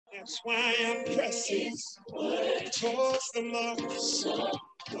That's why I'm pressing towards the mark.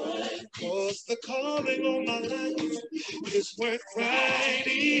 Cause the calling on my life is worth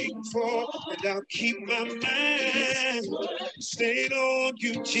fighting for. And I'll keep my mind stayed on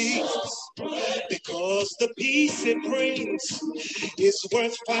you, Jesus. Because the peace it brings is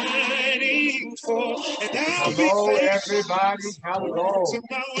worth fighting for. And I'll be Hello, faithful everybody. Hello. to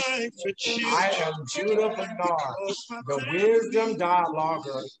my wife and children. I am Judah Bernard, the wisdom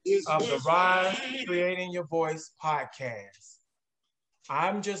dialoguer of the Rise Creating Your Voice podcast.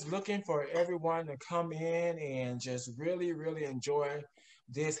 I'm just looking for everyone to come in and just really, really enjoy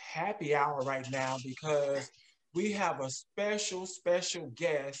this happy hour right now because we have a special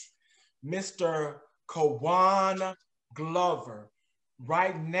guest, Mr. Kawan Glover.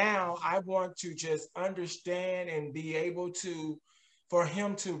 Right now, I want to just understand and be able to, for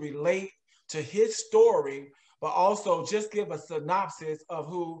him to relate to his story, but also just give a synopsis of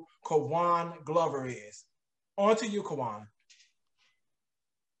who Kawan Glover is. On to you, Kawan.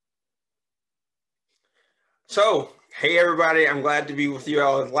 So, hey everybody, I'm glad to be with you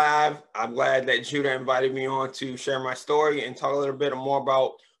all live. I'm glad that Judah invited me on to share my story and talk a little bit more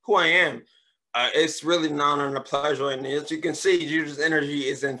about who I am. It's really an honor and a pleasure, and as you can see, Judah's energy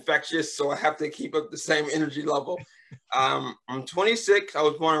is infectious, so I have to keep up the same energy level. I'm 26. I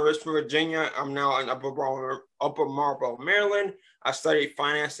was born in Richmond, Virginia. I'm now in Upper Marlboro, Maryland. I studied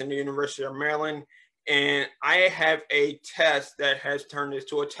finance in the University of Maryland, and I have a test that has turned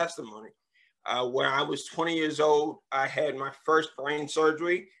into a testimony. When I was 20 years old, I had my first brain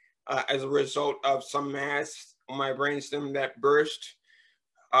surgery as a result of some mass on my brainstem that burst.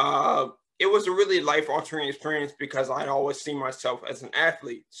 It was a really life-altering experience because I'd always seen myself as an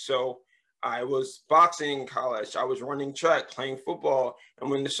athlete. So I was boxing in college, I was running track, playing football.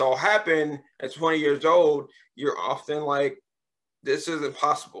 And when this all happened at 20 years old, you're often like, this isn't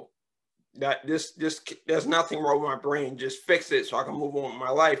possible. That this there's nothing wrong with my brain. Just fix it so I can move on with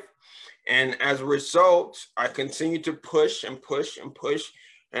my life. And as a result, I continued to push and push and push.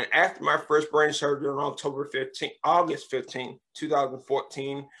 And after my first brain surgery on August 15,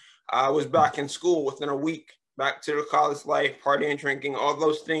 2014, I was back in school within a week, back to the college life, partying, drinking, all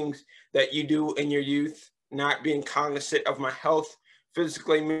those things that you do in your youth, not being cognizant of my health,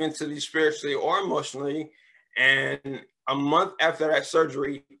 physically, mentally, spiritually, or emotionally. And a month after that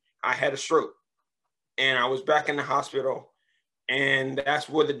surgery, I had a stroke and I was back in the hospital. And that's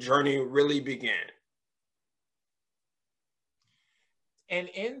where the journey really began. And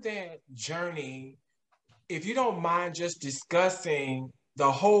in that journey, if you don't mind just discussing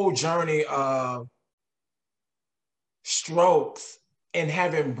the whole journey of strokes and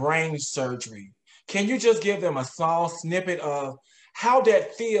having brain surgery, can you just give them a small snippet of how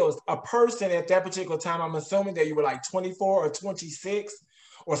that feels? A person at that particular time, I'm assuming that you were like 24 or 26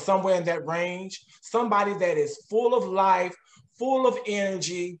 or somewhere in that range, somebody that is full of life, full of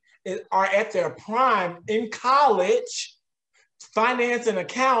energy, are at their prime in college, finance and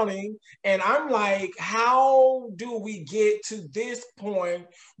accounting. And I'm like, how do we get to this point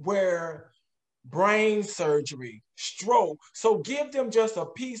where brain surgery, stroke? So give them just a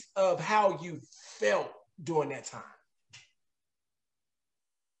piece of how you felt during that time.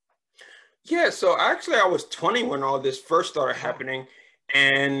 Yeah, so actually I was 20 when all this first started happening.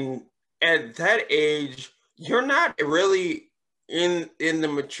 And at that age, you're not really in the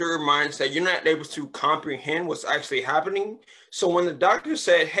mature mindset. You're not able to comprehend what's actually happening. So when the doctor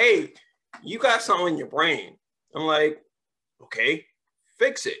said, hey, you got something in your brain, I'm like, okay,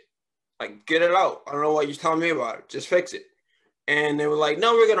 fix it. Like, get it out. I don't know what you're telling me about it. Just fix it. And they were like,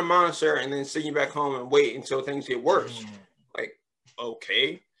 no, we're going to monitor and then send you back home and wait until things get worse. Like,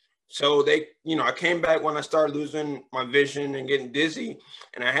 okay. So they, I came back when I started losing my vision and getting dizzy.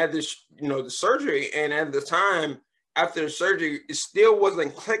 And I had this, the surgery. And at the time, after the surgery, it still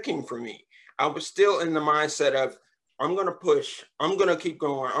wasn't clicking for me. I was still in the mindset of, I'm going to push, I'm going to keep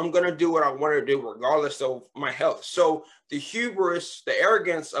going, I'm going to do what I want to do regardless of my health. So the hubris, the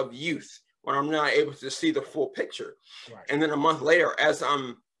arrogance of youth when I'm not able to see the full picture. Right. And then a month later, as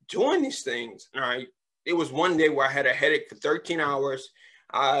I'm doing these things, it was one day where I had a headache for 13 hours.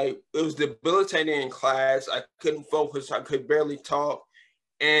 It was debilitating in class. I couldn't focus. I could barely talk.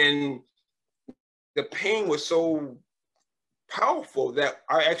 And the pain was so powerful that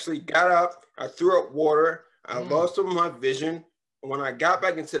I actually got up, I threw up water, I lost some of my vision. When I got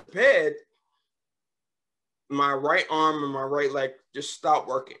back into the bed, my right arm and my right leg just stopped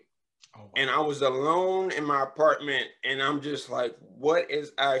working. Oh, wow. And I was alone in my apartment, and I'm just like, what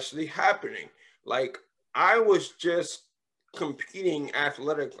is actually happening? Like, I was just competing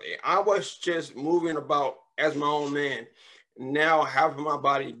athletically. I was just moving about as my own man. Now half of my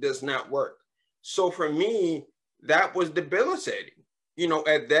body does not work. So for me, that was debilitating. You know,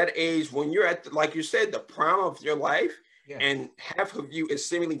 at that age, when you're at, like you said, the prime of your life, Yeah. and half of you is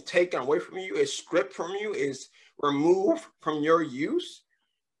seemingly taken away from you, is stripped from you, is removed from your use.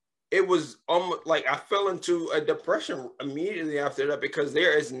 It was almost like I fell into a depression immediately after that, because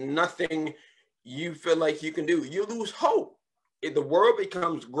there is nothing you feel like you can do. You lose hope. The world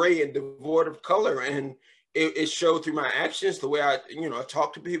becomes gray and devoid of color, and it showed through my actions, the way I, you know, I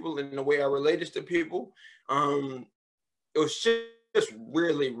talk to people and the way I related to people. It was just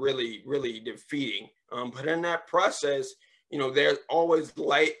really, really, really defeating. But in that process, you know, there's always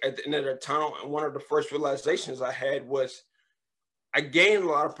light at the end of the tunnel. And one of the first realizations I had was I gained a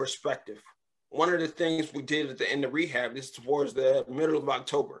lot of perspective. One of the things we did at the end of rehab, this is towards the middle of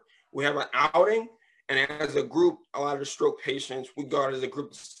October, we have an outing. And as a group, a lot of the stroke patients, we go out as a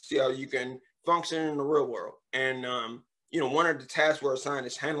group to see how you can function in the real world. And, you know, one of the tasks we're assigned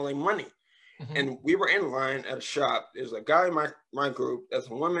is handling money. Mm-hmm. And we were in line at a shop. There's a guy in my group, that's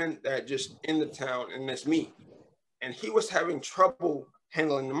a woman that just in the town, and that's me. And he was having trouble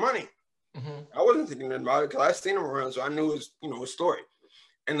handling the money. Mm-hmm. I wasn't thinking about it because I seen him around, so I knew his, you know, his story.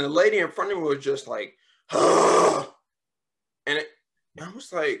 And the lady in front of me was just like, ah! And I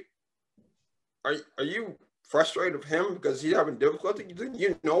was like, are you frustrated with him because he's having difficulty? Do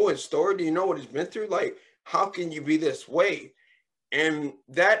you know his story? Do you know what he's been through? Like, how can you be this way? And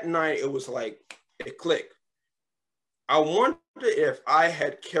that night, it was like, it clicked. I wonder if I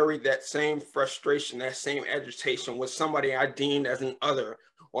had carried that same frustration, that same agitation with somebody I deemed as an other,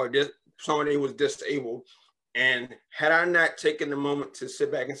 or just somebody who was disabled. And had I not taken the moment to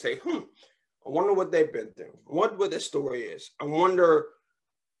sit back and say, I wonder what they've been through. I wonder what their story is. I wonder,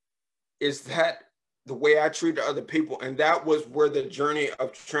 is that the way I treated other people? And that was where the journey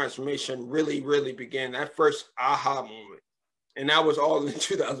of transformation really, really began. That first aha moment. And that was all in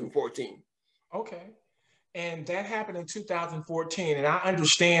 2014. Okay. And that happened in 2014. And I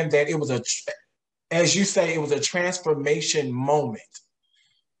understand that it was as you say, it was a transformation moment.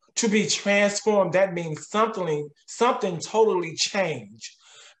 To be transformed, that means something totally changed.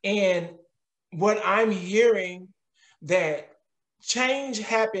 And what I'm hearing, that change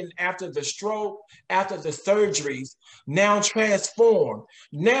happened after the stroke, after the surgeries, now transformed.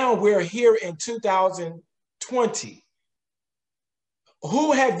 Now we're here in 2020.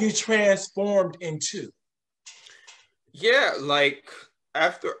 Who have you transformed into? Yeah, like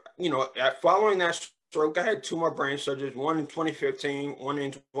after, you know, following that stroke, I had two more brain surgeries, one in 2015, one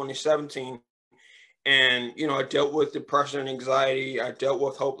in 2017. And, you know, I dealt with depression and anxiety. I dealt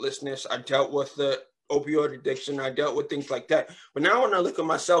with hopelessness. I dealt with the opioid addiction. I dealt with things like that. But now when I look at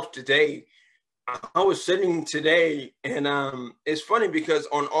myself today, I was sitting today, and it's funny because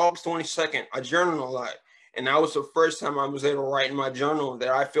on August 22nd, I journal a lot. And that was the first time I was able to write in my journal that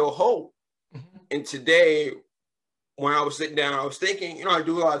I feel whole. Mm-hmm. And today, when I was sitting down, I was thinking, you know, I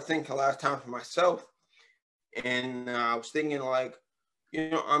do a lot of thinking a lot of time for myself. And I was thinking, like,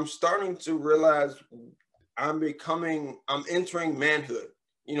 you know, I'm starting to realize I'm entering manhood.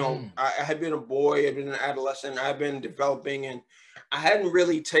 You know, I had been a boy, I've been an adolescent, I've been developing, and I hadn't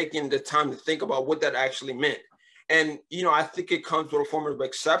really taken the time to think about what that actually meant. And, you know, I think it comes with a form of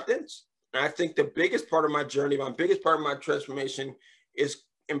acceptance. And I think the biggest part of my journey, my biggest part of my transformation is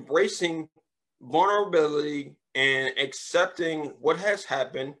embracing vulnerability and accepting what has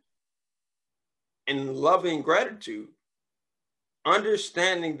happened and loving gratitude.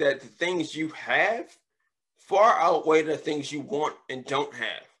 Understanding that the things you have far outweigh the things you want and don't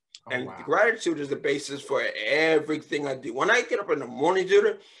have. And wow. Gratitude is the basis for everything I do. When I get up in the morning,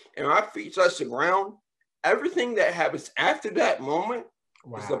 Judah, and my feet touch the ground, everything that happens after that moment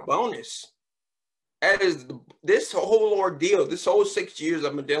is a bonus. That is, this whole ordeal, this whole 6 years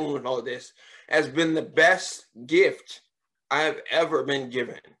I've been dealing with all this, has been the best gift I have ever been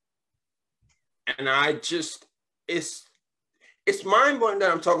given. And I just, it's mind-blowing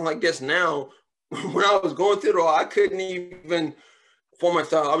that I'm talking like this now. When I was going through it all, I couldn't even form my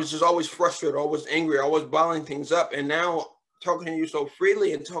thought. I was just always frustrated, always angry, always bottling things up. And now talking to you so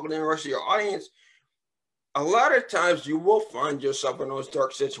freely and talking to the rest of your audience, a lot of times you will find yourself in those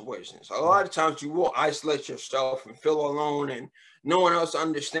dark situations. A lot of times you will isolate yourself and feel alone and no one else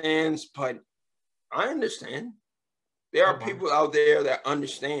understands, but I understand. There are people out there that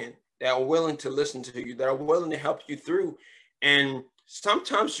understand, that are willing to listen to you, that are willing to help you through. And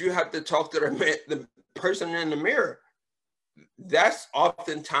sometimes you have to talk to the person in the mirror. That's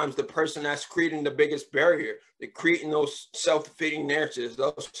oftentimes the person that's creating the biggest barrier. They're creating those self-defeating narratives,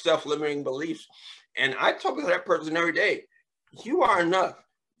 those self-limiting beliefs. And I talk to that person every day. You are enough.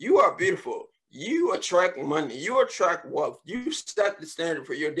 You are beautiful. you attract money, you attract wealth, you set the standard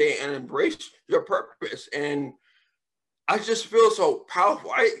for your day and embrace your purpose. And I just feel so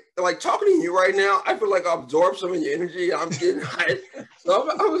powerful. I like talking to you right now. I feel like I absorbed some of your energy. I'm getting high. So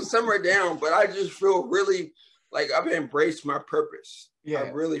I was somewhere down, but I just feel really like I've embraced my purpose. Yeah. I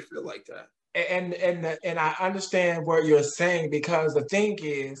really feel like that. And I understand what you're saying, because the thing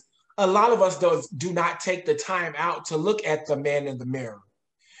is, a lot of us do not take the time out to look at the man in the mirror.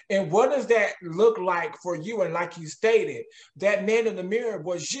 And what does that look like for you? And like you stated, that man in the mirror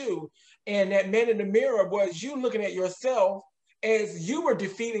was you. And that man in the mirror was you looking at yourself as you were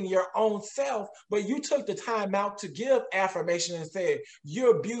defeating your own self, but you took the time out to give affirmation and said,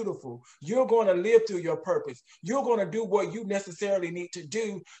 you're beautiful. You're going to live through your purpose. You're going to do what you necessarily need to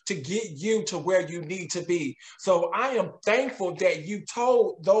do to get you to where you need to be. So I am thankful that you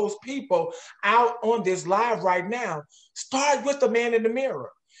told those people out on this live right now, start with the man in the mirror.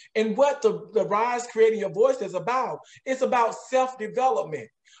 And what the Rise Creating Your Voice is about, it's about self-development.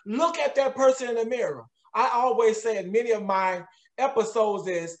 Look at that person in the mirror. I always say in many of my episodes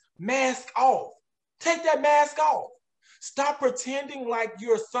is mask off. Take that mask off. Stop pretending like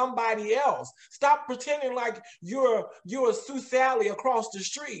you're somebody else. Stop pretending like you're Sue Sally across the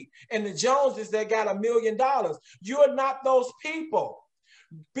street and the Joneses that got $1 million. You're not those people.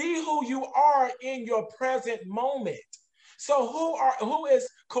 Be who you are in your present moment. So who is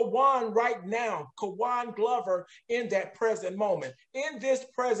Kawan right now? Kawan Glover in that present moment, in this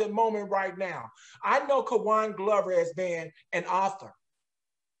present moment right now. I know Kawan Glover as being an author.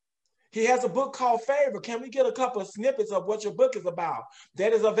 He has a book called Favor. Can we get a couple of snippets of what your book is about?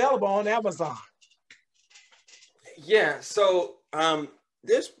 That is available on Amazon. Yeah, so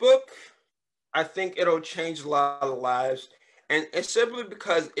this book, I think it'll change a lot of lives. And it's simply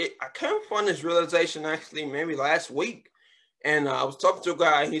because I came upon this realization actually maybe last week. And I was talking to a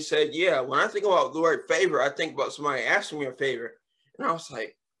guy, and he said, yeah, when I think about the word favor, I think about somebody asking me a favor. And I was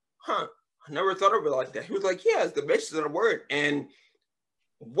like, I never thought of it like that. He was like, yeah, it's the basis of the word. And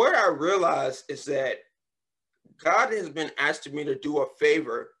what I realized is that God has been asking me to do a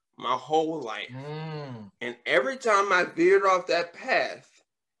favor my whole life. And every time I veered off that path,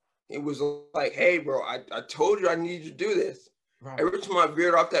 it was like, hey, bro, I told you I needed to do this. Right. Every time I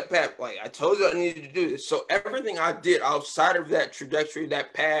veered off that path, like I told you I needed to do this. So everything I did outside of that trajectory,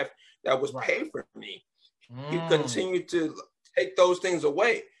 that path that was paid for me, he continued to take those things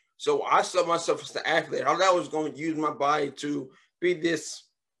away. So I saw myself as the athlete. I thought I was going to use my body to be this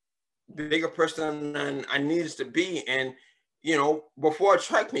bigger person than I needed to be. And, you know, before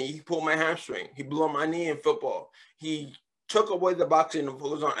track meet, he pulled my hamstring. He blew up my knee in football. He took away the boxing and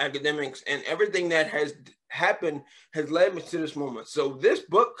focused on academics, and everything that has happened has led me to this moment. So this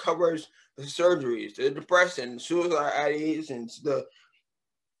book covers the surgeries, the depression, suicide ideas, and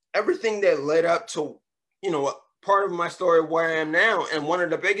everything that led up to, you know, part of my story of where I am now. And one of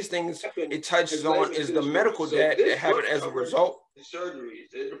the biggest things it touches on is the medical debt that happened as a result. The surgeries,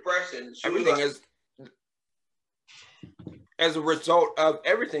 the depression, everything is as a result of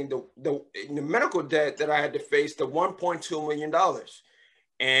everything, the medical debt that I had to face, the $1.2 million.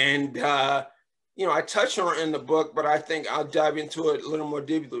 And, you know, I touched on it in the book, but I think I'll dive into it a little more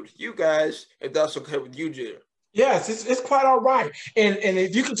deeply with you guys, if that's okay with you, Judah. Yes, it's quite all right. And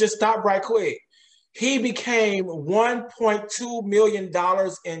if you could just stop right quick. He became $1.2 million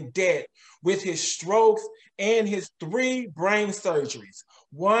in debt with his strokes and his 3 brain surgeries.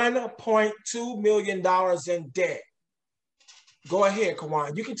 $1.2 million in debt. Go ahead,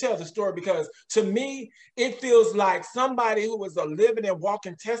 Kawan. You can tell the story, because to me, it feels like somebody who was a living and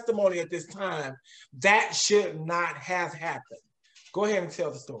walking testimony at this time, that should not have happened. Go ahead and tell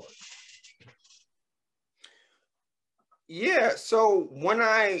the story. Yeah, so when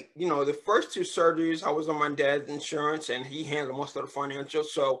you know, the first 2 surgeries, I was on my dad's insurance, and he handled most of the financials.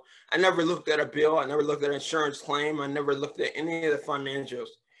 So I never looked at a bill. I never looked at an insurance claim. I never looked at any of the financials.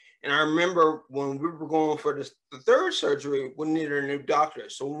 And I remember when we were going for the 3rd surgery, we needed a new doctor.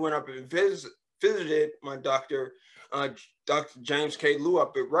 So we went up and visited my doctor, Dr. James K. Lew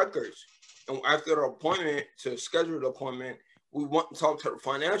up at Rutgers. And after the appointment, to schedule the appointment, we went and talked to the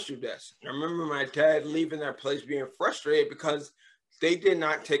financial desk. And I remember my dad leaving that place being frustrated because they did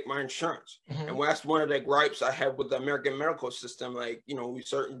not take my insurance. And that's one of the gripes I have with the American medical system. Like, you know,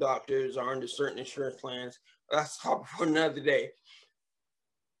 certain doctors are under certain insurance plans. That's a topic for another day.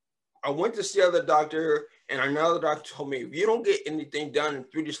 I went to see another doctor, and another doctor told me, if you don't get anything done in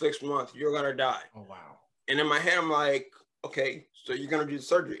 3 to 6 months, you're going to die. Oh, wow. And in my head, I'm like, okay, so you're going to do the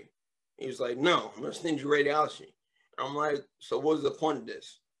surgery? He was like, no, I'm going to send you radiology. I'm like, so what's the point of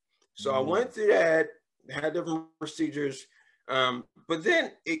this? So I went through that, had different procedures. But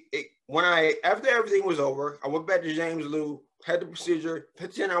then after everything was over, I went back to James Lou, had the procedure,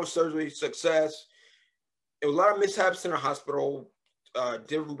 15-hour surgery, success. There was a lot of mishaps in the hospital,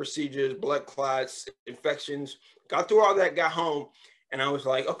 different procedures, blood clots, infections. Got through all that, got home, and I was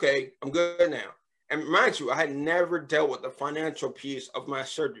like, okay, I'm good now. And mind you, I had never dealt with the financial piece of my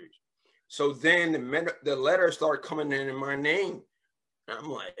surgeries. So then the letters started coming in my name. And I'm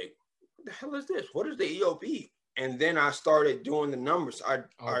like, what the hell is this? What is the EOB? And then I started doing the numbers.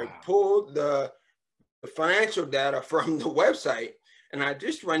 I pulled the financial data from the website, and I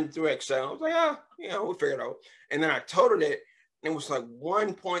just went through Excel. I was like, we'll figure it out. And then I totaled it, and it was like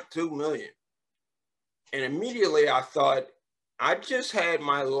 1.2 million. And immediately I thought, I just had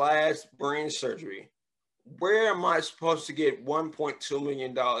my last brain surgery. Where am I supposed to get $1.2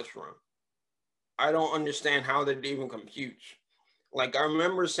 million from? I don't understand how that even computes. Like, I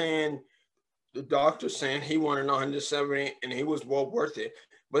remember the doctor saying he wanted 170 and he was well worth it.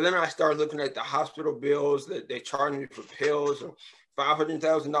 But then I started looking at the hospital bills that they charged me for pills,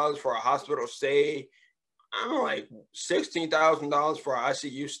 $500,000 for a hospital stay. I'm like, $16,000 for an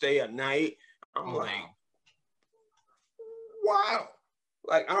ICU stay a night. I'm like, wow.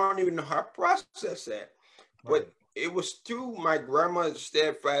 Like, I don't even know how to process that. Right. But it was through my grandma's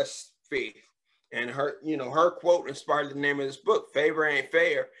steadfast faith. And her quote inspired the name of this book, Favor Ain't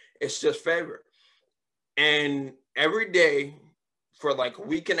Fair, it's just favor. And every day for like a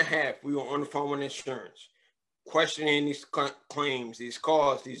week and a half, we were on the phone with insurance, questioning these claims, these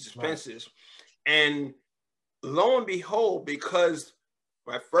calls, these expenses. Right. And lo and behold, because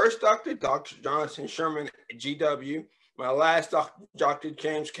my first doctor, Dr. Jonathan Sherman at GW, my last doctor, Dr.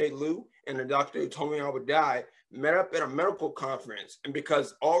 James K. Liu, and the doctor who told me I would die, met up at a medical conference. And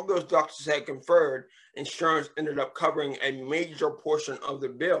because all those doctors had conferred, insurance ended up covering a major portion of the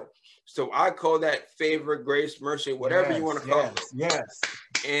bill. So I call that favor, grace, mercy, whatever you want to call it. Yes.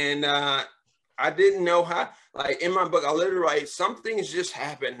 And I didn't know how, like in my book, I literally write, some things just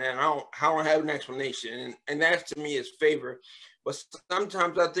happen and I don't have an explanation. And that to me is favor. But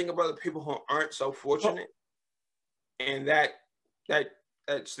sometimes I think about the people who aren't so fortunate, and that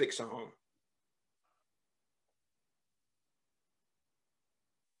sticks at home.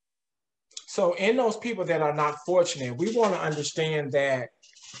 So in those people that are not fortunate, we want to understand that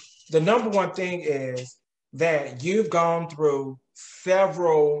the number one thing is that you've gone through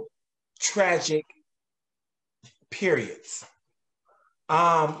several tragic periods.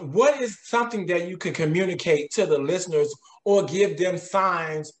 What is something that you can communicate to the listeners or give them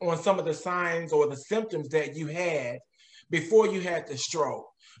signs on some of the signs or the symptoms that you had before you had the stroke,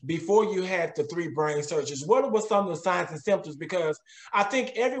 before you had the 3 brain surgeries? What were some of the signs and symptoms? Because I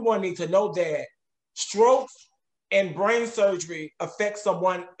think everyone needs to know that strokes and brain surgery affect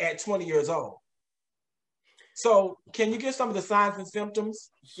someone at 20 years old. So can you give some of the signs and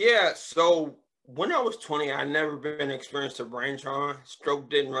symptoms? Yeah, so when I was 20, I'd never been experienced a brain trauma. Stroke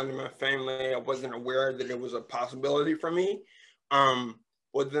didn't run in my family. I wasn't aware that it was a possibility for me.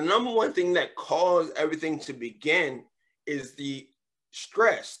 But the number one thing that caused everything to begin is the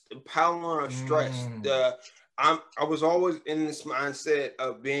stress, the piling on of stress. I was always in this mindset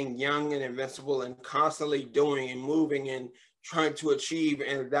of being young and invincible and constantly doing and moving and trying to achieve.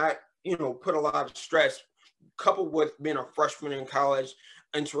 And that, put a lot of stress, coupled with being a freshman in college,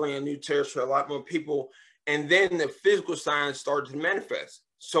 entering a new territory, a lot more people. And then the physical signs started to manifest.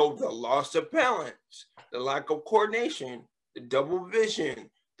 So the loss of balance, the lack of coordination, the double vision,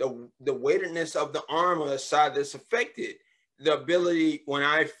 the weightedness of the arm on the side that's affected, the ability, when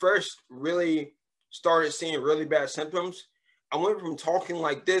I first really started seeing really bad symptoms, I went from talking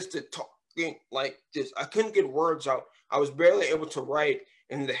like this to talking like this. I couldn't get words out. I was barely able to write,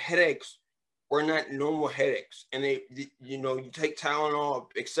 and the headaches were not normal headaches. And you take Tylenol,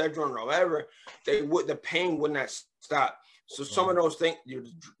 Excedrin, or whatever, the pain would not stop. So some of those things,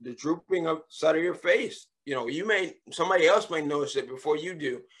 the drooping of side of your face, somebody else may notice it before you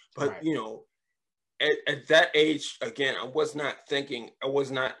do, but at that age, again, I was not thinking, it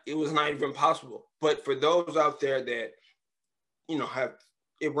was not even possible. But for those out there that, have,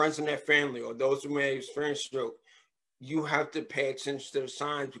 it runs in their family, or those who may experience stroke, you have to pay attention to the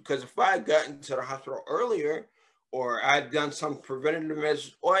signs, because if I had gotten to the hospital earlier, or I'd done some preventative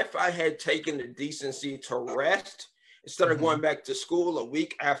measures, or if I had taken the decency to rest instead of going back to school a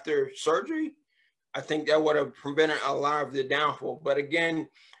week after surgery, I think that would have prevented a lot of the downfall. But again,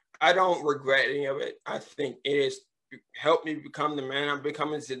 I don't regret any of it. I think it has helped me become the man I'm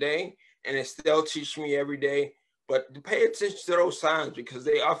becoming today, and it still teaches me every day. But to pay attention to those signs, because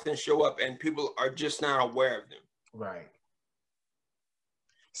they often show up and people are just not aware of them. Right.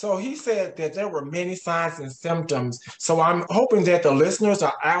 So he said that there were many signs and symptoms. So I'm hoping that the listeners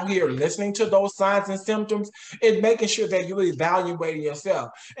are out here listening to those signs and symptoms and making sure that you're evaluating yourself.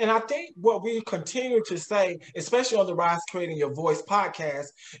 And I think what we continue to say, especially on the Rise Creating Your Voice podcast,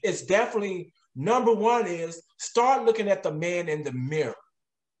 is definitely number one is start looking at the man in the mirror.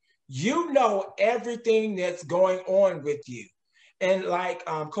 You know everything that's going on with you. And like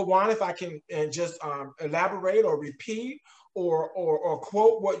Kawan, if I can just elaborate or repeat or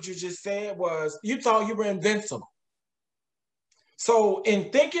quote what you just said was, you thought you were invincible. So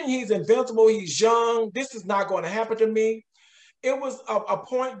in thinking he's invincible, he's young, this is not going to happen to me. It was a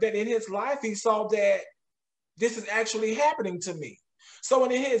point that in his life, he saw that this is actually happening to me. So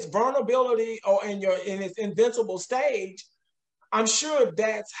in his vulnerability or in his invincible stage, I'm sure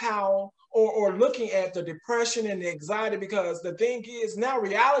that's how, or looking at the depression and the anxiety, because the thing is now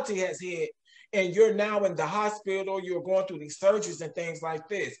reality has hit and you're now in the hospital, you're going through these surgeries and things like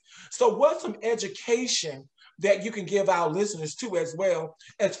this. So what's some education that you can give our listeners too as well,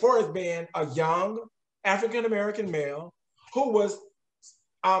 as far as being a young African-American male who was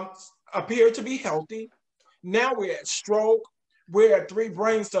appeared to be healthy. Now we're at stroke, we're at 3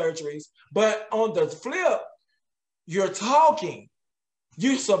 brain surgeries, but on the flip, you're talking,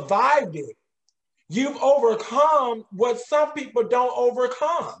 you survived it. You've overcome what some people don't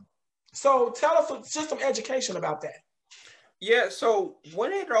overcome. So tell us just some education about that. Yeah, so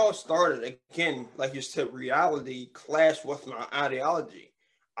when it all started, again, like you said, reality clashed with my ideology.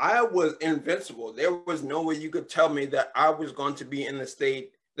 I was invincible. There was no way you could tell me that I was going to be in the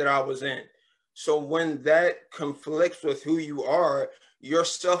state that I was in. So when that conflicts with who you are, your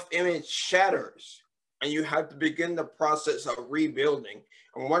self-image shatters and you have to begin the process of rebuilding.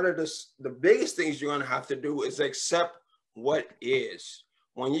 And one of the biggest things you're going to have to do is accept what is.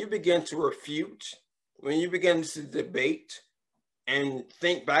 When you begin to refute, when you begin to debate and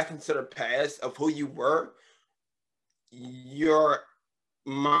think back into the past of who you were, your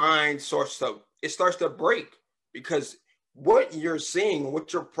mind starts to break, because what you're seeing,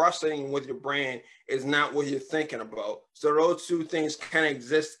 what you're processing with your brain is not what you're thinking about. So those two things can't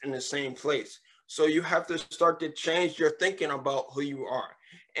exist in the same place. So you have to start to change your thinking about who you are.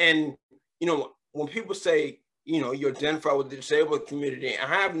 And, you know, when people say, you know, you identify with the disabled community, I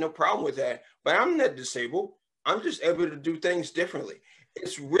have no problem with that, but I'm not disabled. I'm just able to do things differently.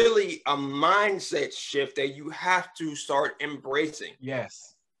 It's really a mindset shift that you have to start embracing.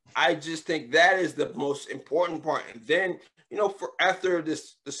 Yes. I just think that is the most important part. And then, you know, for after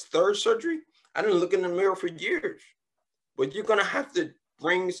this third surgery, I didn't look in the mirror for years. But you're going to have to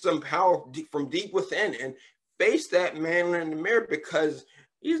bring some power from deep within and face that man in the mirror, because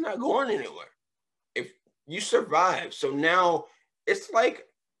he's not going anywhere. If you survive. So now it's like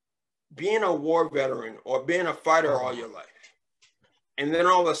being a war veteran or being a fighter all your life. And then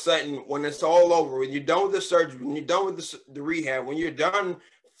all of a sudden, when it's all over, when you're done with the surgery, when you're done with the rehab, when you're done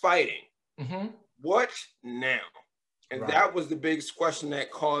fighting, what now? And that was the biggest question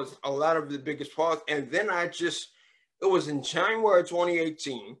that caused a lot of the biggest pause. And then it was in January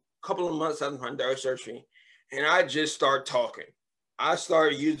 2018, a couple of months after my third surgery, and I just started talking. I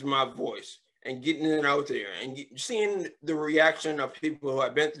started using my voice and getting it out there and seeing the reaction of people who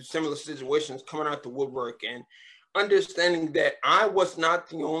have been through similar situations coming out the woodwork, and understanding that I was not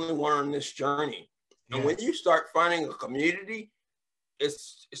the only one on this journey. Yes. And when you start finding a community,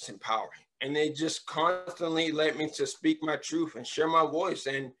 it's empowering. And they just constantly let me to speak my truth and share my voice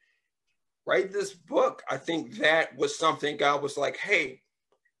and write this book. I think that was something God was like, hey,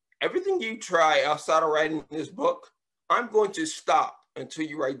 everything you try outside of writing this book, I'm going to stop until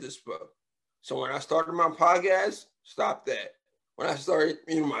you write this book. So when I started my podcast, stop that. When I started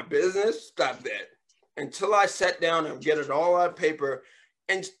my business, stop that. Until I sat down and get it all on paper.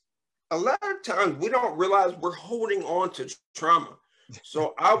 And a lot of times we don't realize we're holding on to trauma.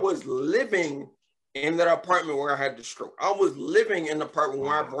 So I was living in that apartment where I had the stroke. I was living in the apartment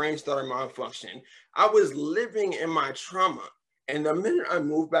where my brain started malfunctioning. I was living in my trauma. And the minute I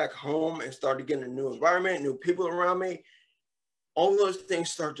moved back home and started getting a new environment, new people around me, all those things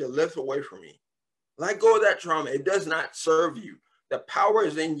start to lift away from me. Let go of that trauma. It does not serve you. The power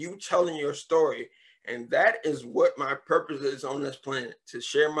is in you telling your story. And that is what my purpose is on this planet, to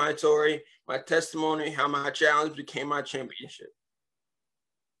share my story, my testimony, how my challenge became my championship.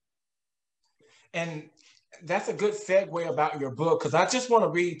 And that's a good segue about your book, because I just want to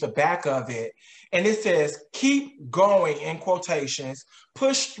read the back of it. And it says, keep going in quotations,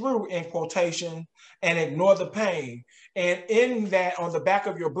 push through in quotation, and ignore the pain. And in that, on the back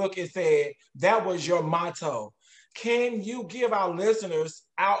of your book, it said, that was your motto. Can you give our listeners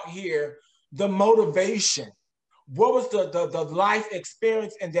out here the motivation? What was the life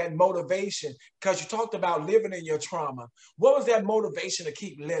experience and that motivation? Because you talked about living in your trauma. What was that motivation to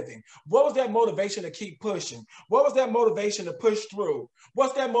keep living? What was that motivation to keep pushing? What was that motivation to push through?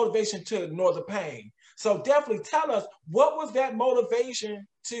 What's that motivation to ignore the pain? So definitely tell us, what was that motivation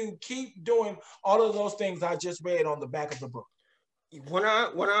to keep doing all of those things I just read on the back of the book? When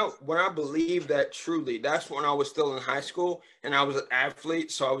I believe that truly, that's when I was still in high school and I was an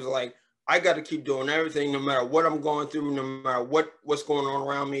athlete. So I was like, I got to keep doing everything, no matter what I'm going through, no matter what's going on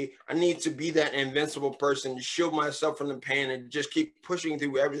around me. I need to be that invincible person to shield myself from the pain and just keep pushing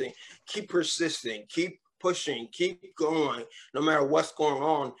through everything. Keep persisting, keep pushing, keep going, no matter what's going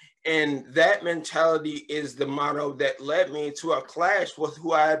on. And that mentality is the motto that led me to a clash with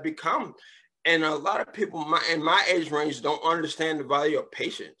who I had become. And a lot of people in my age range don't understand the value of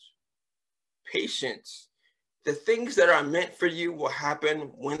patience. Patience. The things that are meant for you will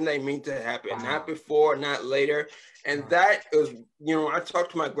happen when they mean to happen, wow. Not before, not later. And wow. That is, I talk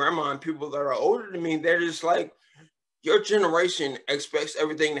to my grandma and people that are older than me, they're just like, your generation expects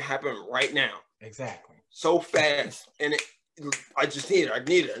everything to happen right now. Exactly. So fast. And I just need it. I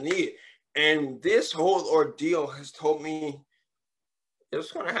need it. And this whole ordeal has told me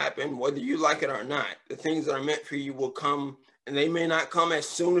it's going to happen whether you like it or not. The things that are meant for you will come. And they may not come as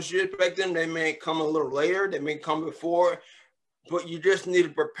soon as you expect them. They may come a little later. They may come before. But you just need to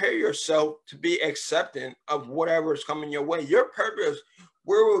prepare yourself to be accepting of whatever is coming your way. Your purpose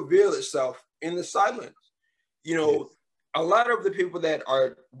will reveal itself in the silence. Yes. A lot of the people that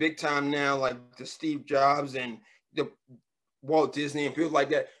are big time now, like the Steve Jobs and the Walt Disney and people like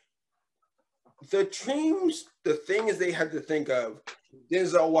that, the dreams, the things they had to think of,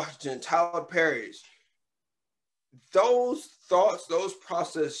 Denzel Washington, Tyler Perry's, those thoughts, those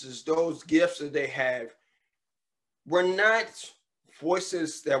processes, those gifts that they have were not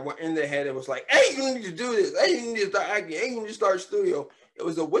voices that were in their head. It was like, hey, you need to do this. Hey, you need to start acting. Hey, you need to start a studio. It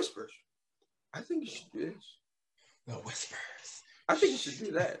was the whispers. I think you should do this. The whispers. I think you should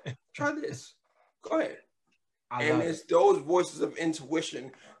do that. Try this. Go ahead. And it's those voices of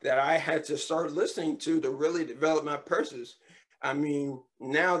intuition that I had to start listening to really develop my purpose. I mean,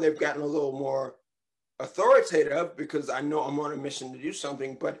 now they've gotten a little more authoritative because I know I'm on a mission to do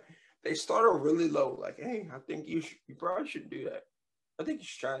something, but they started really low. Like, hey, I think you probably shouldn't do that. I think you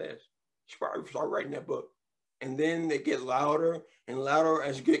should try this. You should probably start writing that book. And then they get louder and louder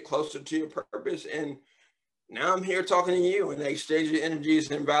as you get closer to your purpose. And now I'm here talking to you, and they exchange your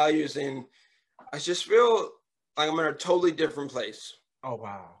energies and values. And I just feel like I'm in a totally different place. Oh,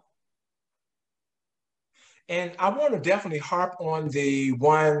 wow. And I want to definitely harp on the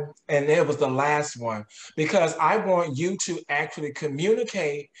one, and it was the last one, because I want you to actually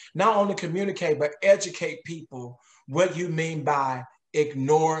communicate, not only communicate, but educate people what you mean by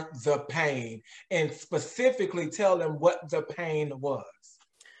ignore the pain, and specifically tell them what the pain was.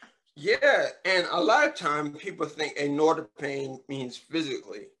 Yeah, and a lot of times people think ignore the pain means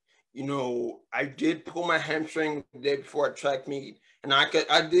physically. I did pull my hamstring the day before a track meet, and I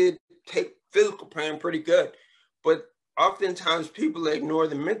did take physical pain pretty good, but oftentimes people ignore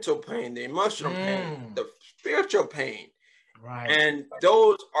the mental pain, the emotional pain, the spiritual pain. Right. And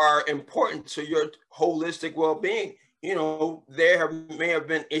those are important to your holistic well-being. There may have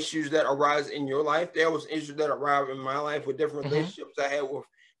been issues that arise in your life. There was issues that arrived in my life with different relationships I had with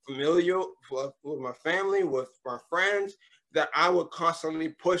with my family, with my friends, that I would constantly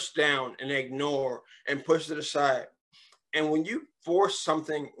push down and ignore and push to the side. And when you force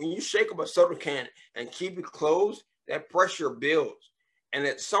something, when you shake up a soda can and keep it closed, that pressure builds. And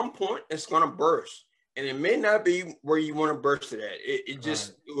at some point, it's going to burst. And it may not be where you want to burst it at. It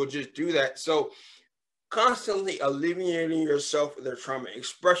will just do that. So constantly alleviating yourself of their trauma,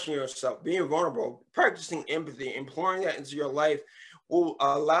 expressing yourself, being vulnerable, practicing empathy, employing that into your life will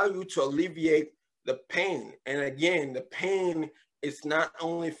allow you to alleviate the pain. And again, the pain is not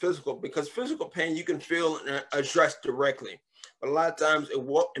only physical, because physical pain you can feel and address directly. But a lot of times,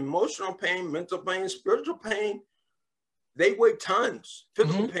 emotional pain, mental pain, spiritual pain, they weigh tons.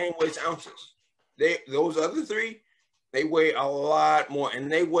 Physical pain weighs ounces. Those other three, they weigh a lot more,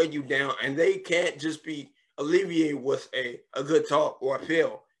 and they weigh you down, and they can't just be alleviated with a good talk or a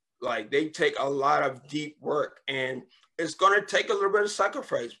pill. Like, they take a lot of deep work, and it's going to take a little bit of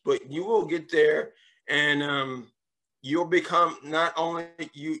sacrifice, but you will get there, and you'll become not only,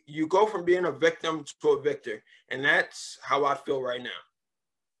 you go from being a victim to a victor. And that's how I feel right now.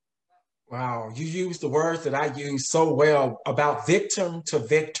 Wow, you use the words that I use so well about victim to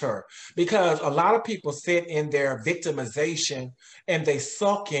victor, because a lot of people sit in their victimization and they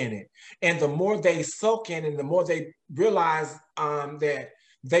sulk in it. And the more they sulk in and the more they realize that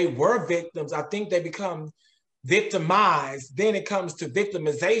they were victims, I think they become victimized, then it comes to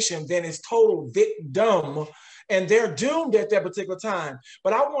victimization, then it's total victim, and they're doomed at that particular time.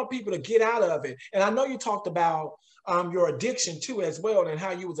 But I want people to get out of it. And I know you talked about your addiction too as well, and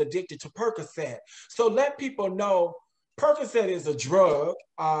how you was addicted to Percocet. So let people know Percocet is a drug,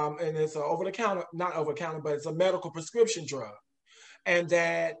 and it's an over-the-counter, not over-the-counter, but it's a medical prescription drug. And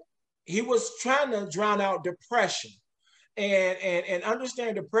that he was trying to drown out depression. And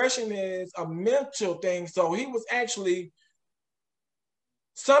understand depression is a mental thing. So he was actually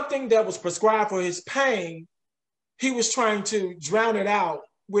something that was prescribed for his pain. He was trying to drown it out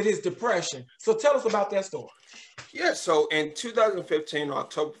with his depression. So tell us about that story. Yeah, so in 2015,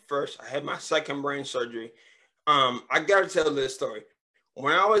 October 1st, I had my second brain surgery. I got to tell this story.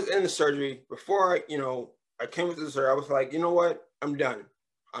 When I was in the surgery, before I came to the surgery, I was like, you know what? I'm done.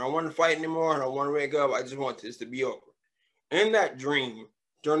 I don't want to fight anymore. I don't want to wake up. I just want this to be over. In that dream,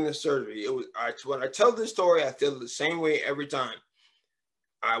 during the surgery, when I tell this story, I feel the same way every time.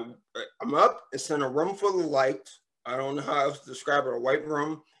 I'm up, it's in a room full of light. I don't know how else to describe it, a white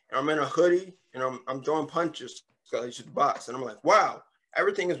room. And I'm in a hoodie, and I'm throwing punches to the box. And I'm like, wow,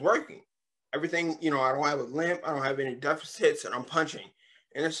 everything is working. Everything, I don't have a limp. I don't have any deficits, and I'm punching.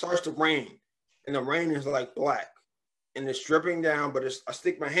 And it starts to rain. And the rain is like black. And it's dripping down, but I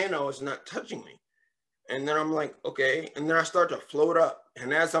stick my hand out, it's not touching me. And then I'm like, okay. And then I start to float up.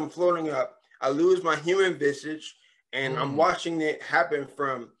 And as I'm floating up, I lose my human visage. And I'm watching it happen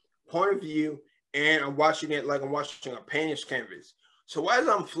from point of view. And I'm watching it like I'm watching a painter's canvas. So as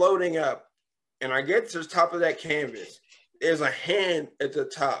I'm floating up and I get to the top of that canvas, there's a hand at the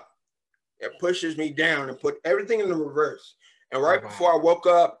top that pushes me down and put everything in the reverse. And right before I woke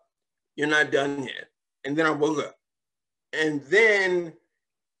up, you're not done yet. And then I woke up. And then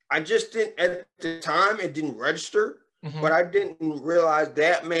I just didn't, at the time, it didn't register, but I didn't realize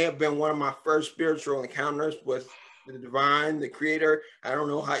that may have been one of my first spiritual encounters with the divine, the creator. I don't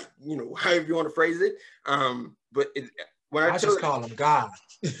know how, however you want to phrase it. But when I just call him God.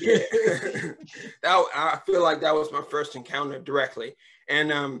 Yeah, I feel like that was my first encounter directly.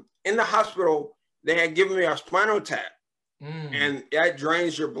 And in the hospital, they had given me a spinal tap, and that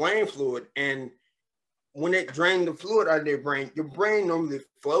drains your brain fluid. And when it drained the fluid out of your brain normally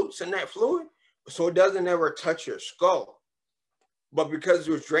floats in that fluid, so it doesn't ever touch your skull. But because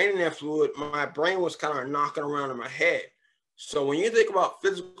it was draining that fluid, my brain was kind of knocking around in my head. So when you think about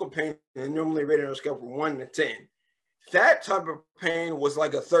physical pain, and normally rated on a scale from 1 to 10, that type of pain was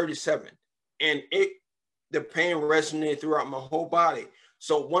like a 37. And the pain resonated throughout my whole body.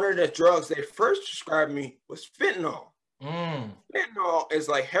 So one of the drugs they first described me was fentanyl. Fentanyl is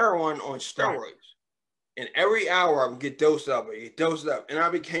like heroin on steroids. And every hour I would get dosed up, and I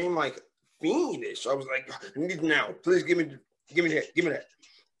became like fiendish. I was like, I need it now. Please give me that.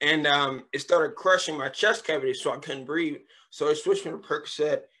 And it started crushing my chest cavity, so I couldn't breathe. So it switched me to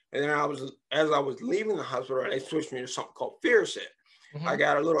Percocet, and then as I was leaving the hospital, they switched me to something called Fiercet. I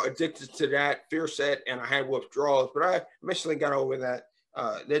got a little addicted to that Fiercet, and I had withdrawals, but I eventually got over that.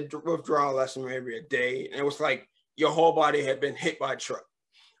 That withdrawal lasted maybe a day, and it was like your whole body had been hit by a truck.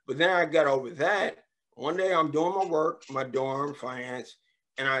 But then I got over that. One day I'm doing my work, my dorm, finance,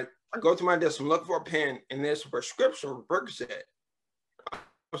 and I go to my desk, I'm looking for a pen, and there's a prescription for Percocet. I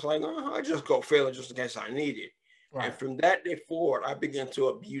was like, I just go fill it just in case I need it. And from that day forward, I began to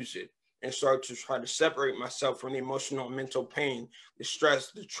abuse it and start to try to separate myself from the emotional and mental pain, the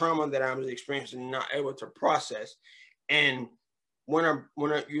stress, the trauma that I was experiencing, not able to process. And when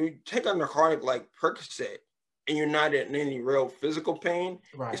you take a narcotic like Percocet, and you're not in any real physical pain,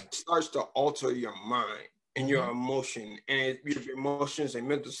 it starts to alter your mind and your emotion. And your emotions and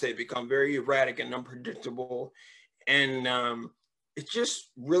mental state become very erratic and unpredictable. And it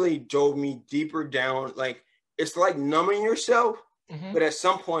just really drove me deeper down. Like, it's like numbing yourself, but at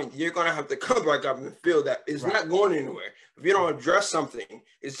some point, you're going to have to come back up and feel that it's not going anywhere. If you don't address something,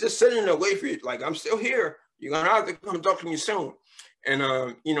 it's just sitting there waiting for you. Like, I'm still here. You're going to have to come talk to me soon. And,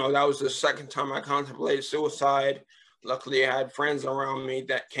 that was the second time I contemplated suicide. Luckily, I had friends around me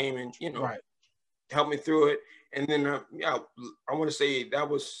that came and, helped me through it. And then, I want to say that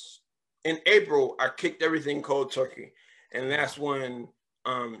was in April, I kicked everything cold turkey. And that's when,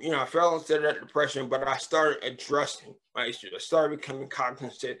 I fell into that depression, but I started addressing my issues. I started becoming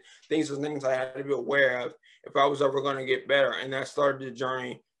cognizant, things I had to be aware of if I was ever going to get better. And that started the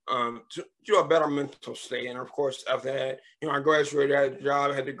journey to a better mental state. And of course, after that, I graduated, I had a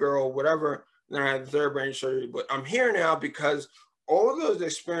job, I had the girl, whatever. Then I had the third brain surgery. But I'm here now because all of those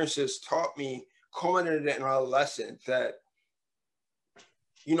experiences taught me, culminated in a lesson that,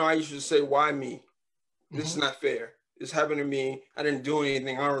 I used to say, why me? This is not fair. This happened to me. I didn't do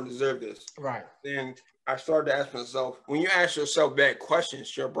anything. I don't deserve this. Right. And I started to ask myself, when you ask yourself bad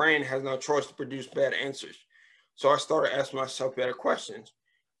questions, your brain has no choice to produce bad answers. So I started asking myself better questions.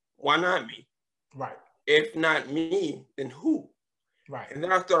 Why not me? Right. If not me, then who? Right. And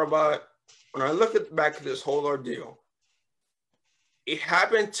then I thought about, when I look back at this whole ordeal, it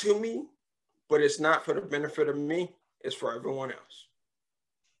happened to me, but it's not for the benefit of me, it's for everyone else.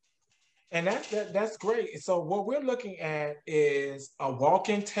 And that's great. So what we're looking at is a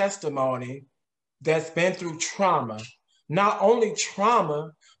walking testimony that's been through trauma. Not only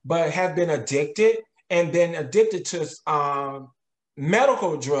trauma, but have been addicted and been addicted to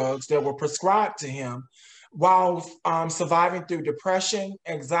medical drugs that were prescribed to him while surviving through depression,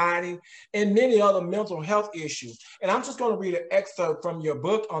 anxiety, and many other mental health issues. And I'm just going to read an excerpt from your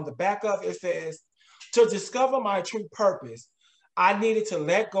book. On the back of it says, to discover my true purpose, I needed to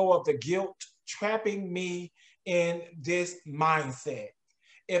let go of the guilt trapping me in this mindset.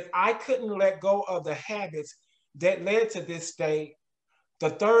 If I couldn't let go of the habits that led to this state, the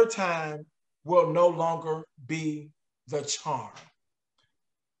third time will no longer be the charm.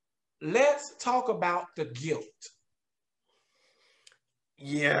 Let's talk about the guilt.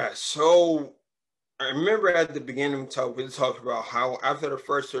 Yeah, so I remember at the beginning we talked about how after the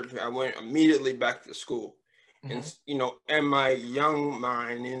first surgery, I went immediately back to school. Mm-hmm. And, you know, in my young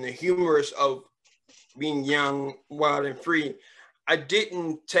mind and the humorous of being young, wild, and free, I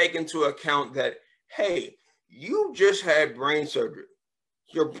didn't take into account that, hey, you just had brain surgery.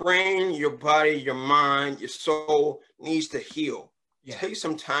 Your brain, your body, your mind, your soul needs to heal. Yeah. Take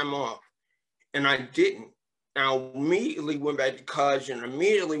some time off. And I didn't. I immediately went back to college and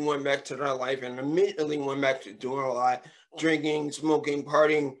immediately went back to that life and immediately went back to doing a lot, drinking, smoking,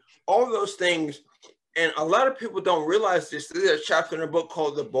 partying, all those things. And a lot of people don't realize this. There's a chapter in a book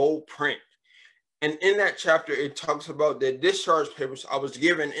called The Bold Print. And in that chapter, it talks about the discharge papers I was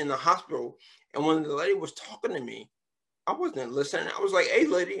given in the hospital. And when the lady was talking to me, I wasn't listening. I was like, hey,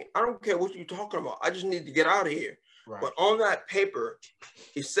 lady, I don't care what you're talking about. I just need to get out of here. Right. But on that paper,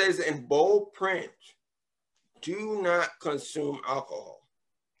 it says in bold print, do not consume alcohol.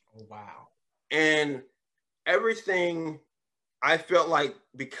 Oh, wow. And everything, I felt like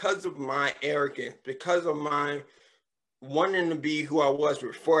because of my arrogance, because of my wanting to be who I was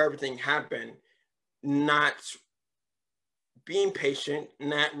before everything happened, not being patient,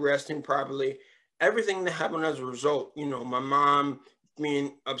 not resting properly, everything that happened as a result, you know, my mom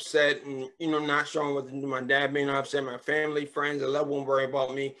being upset and, you know, not showing what to do, my dad being upset, my family, friends, and loved ones worry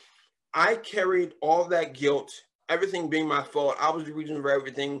about me. I carried all that guilt, everything being my fault. I was the reason for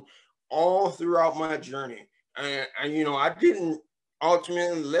everything all throughout my journey. And you know, I didn't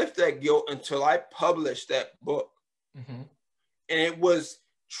ultimately lift that guilt until I published that book. Mm-hmm. And it was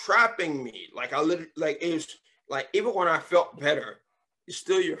trapping me. Like I literally, like it was like, even when I felt better, it's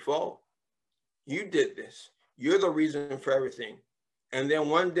still your fault. You did this. You're the reason for everything. And then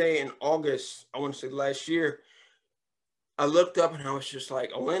one day in August, I want to say last year, I looked up and I was just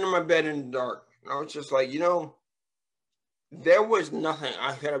like, I went in my bed in the dark. And I was just like, you know, there was nothing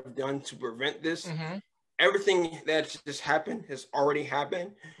I could have done to prevent this. Mm-hmm. Everything that just happened has already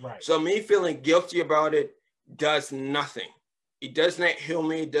happened. Right. So me feeling guilty about it does nothing. It does not heal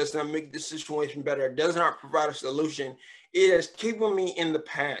me. It does not make the situation better. It does not provide a solution. It is keeping me in the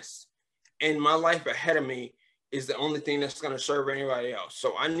past. And my life ahead of me is the only thing that's going to serve anybody else.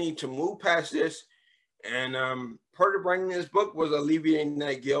 So I need to move past this. And part of writing this book was alleviating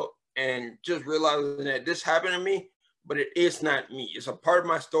that guilt and just realizing that this happened to me, but it is not me. It's a part of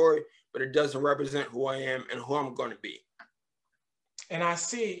my story, but it doesn't represent who I am and who I'm going to be. And I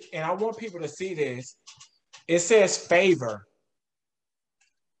see, and I want people to see this. It says favor.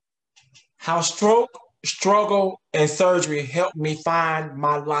 How stroke, struggle, and surgery helped me find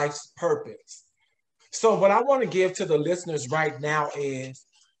my life's purpose. So what I want to give to the listeners right now is,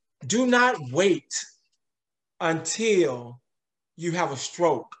 do not wait until you have a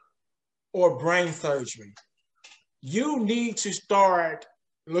stroke or brain surgery. You need to start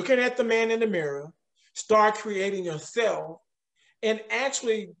looking at the man in the mirror, start creating yourself, and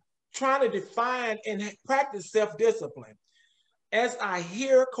actually trying to define and practice self-discipline. As I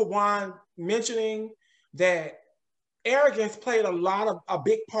hear Kawan mentioning that arrogance played a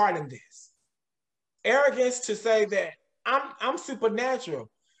big part in this. Arrogance to say that I'm supernatural.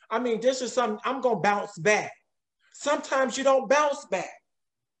 I mean, this is something, I'm going to bounce back. Sometimes you don't bounce back.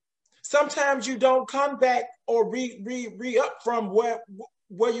 Sometimes you don't come back or re-up from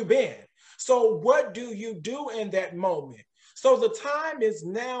where you've been. So what do you do in that moment? So the time is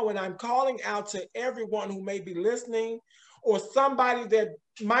now, and I'm calling out to everyone who may be listening or somebody that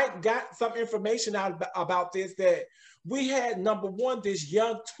might got some information out about this, that we had, number one, this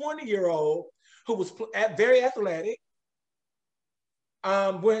young 20-year-old who was very athletic,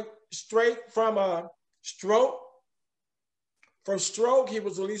 went straight from a stroke. From stroke, he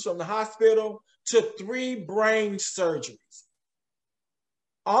was released from the hospital to 3 brain surgeries.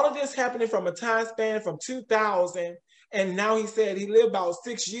 All of this happening from a time span from 2000, and now he said he lived about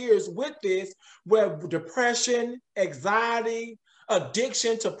 6 years with this, where depression, anxiety,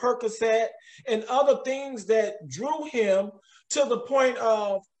 addiction to Percocet, and other things that drew him to the point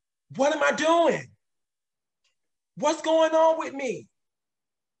of, what am I doing? What's going on with me?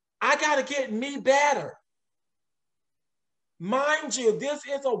 I got to get me better. Mind you, this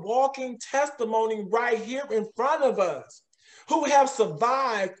is a walking testimony right here in front of us, who have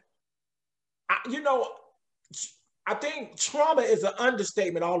survived. You know, I think trauma is an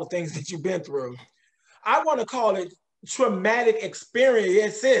understatement, all the things that you've been through. I want to call it traumatic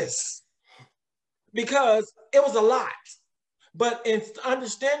experiences, because it was a lot. But in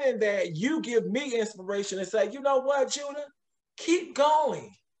understanding that, you give me inspiration and say, you know what, Judah, keep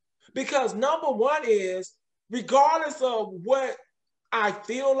going. Because number one is, regardless of what I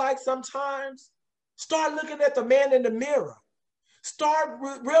feel like sometimes, start looking at the man in the mirror. Start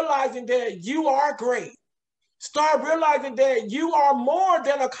realizing that you are great. Start realizing that you are more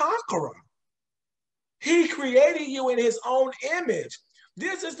than a conqueror. He created you in his own image.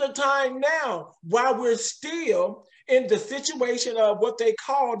 This is the time now, while we're still in the situation of what they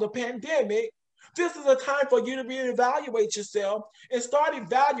call the pandemic, this is a time for you to reevaluate yourself and start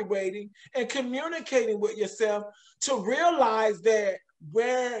evaluating and communicating with yourself to realize that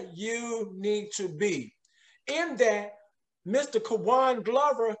where you need to be. In that, Mr. Kawan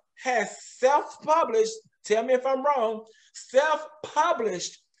Glover has self-published, tell me if I'm wrong,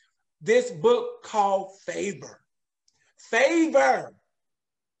 self-published this book called Favor. Favor.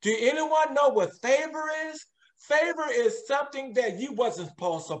 Do anyone know what favor is? Favor is something that you wasn't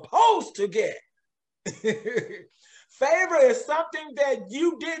supposed to get. Favor is something that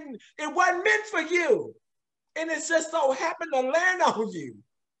you didn't, it wasn't meant for you. And it just so happened to land on you.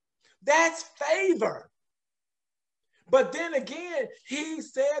 That's favor. But then again, he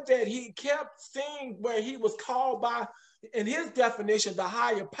said that he kept seeing where he was called by, in his definition, the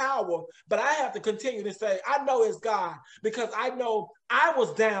higher power. But I have to continue to say, I know it's God, because I know I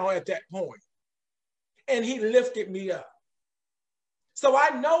was down at that point and he lifted me up. So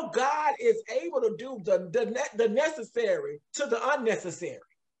I know God is able to do the necessary to the unnecessary.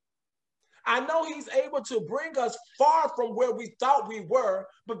 I know he's able to bring us far from where we thought we were.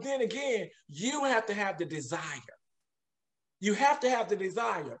 But then again, you have to have the desire. You have to have the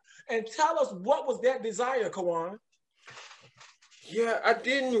desire. And tell us, what was that desire, Kawan? Yeah, I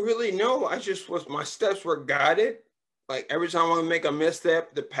didn't really know. My steps were guided. Like every time I would make a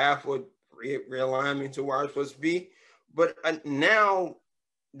misstep, the path would realign me to where I was supposed to be. But now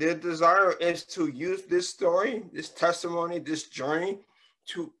the desire is to use this story, this testimony, this journey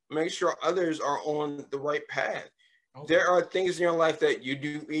to make sure others are on the right path. Okay. There are things in your life that you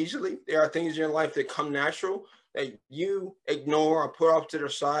do easily. There are things in your life that come natural that you ignore or put off to the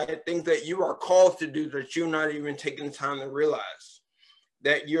side, things that you are called to do that you're not even taking the time to realize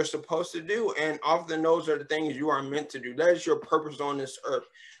that you're supposed to do. And often those are the things you are meant to do. That is your purpose on this earth.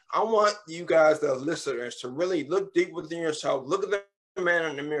 I want you guys, the listeners, to really look deep within yourself, look at the man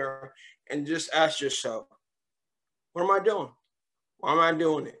in the mirror, and just ask yourself, what am I doing? Why am I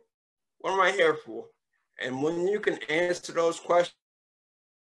doing it? What am I here for? And when you can answer those questions,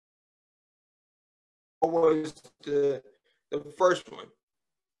 what was the first one?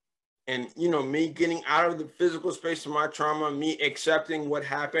 And, you know, me getting out of the physical space of my trauma, me accepting what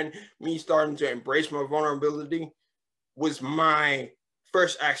happened, me starting to embrace my vulnerability was my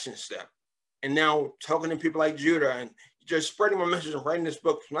first action step. And now talking to people like Judah and just spreading my message and writing this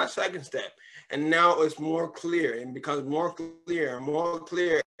book was my second step. And now it's more clear and becomes more clear and more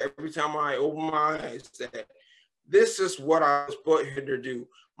clear every time I open my eyes that this is what I was put here to do.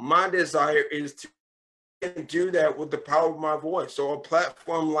 My desire is to do that with the power of my voice. So a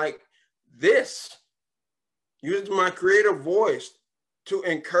platform like this, using my creative voice to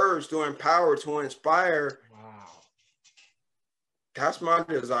encourage, to empower, to inspire. Wow. That's my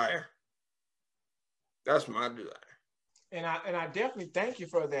desire. That's my desire. And I definitely thank you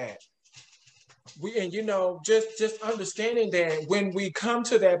for that. And you know, just understanding that when we come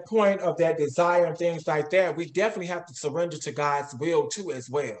to that point of that desire and things like that, we definitely have to surrender to God's will too as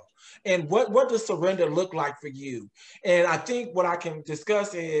well. And what does surrender look like for you? And I think what I can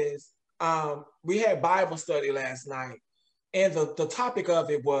discuss is, we had Bible study last night, and the topic of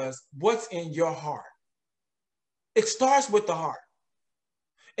it was, what's in your heart? It starts with the heart.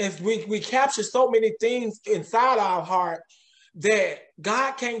 And we capture so many things inside our heart that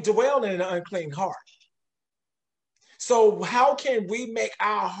God can't dwell in an unclean heart. So how can we make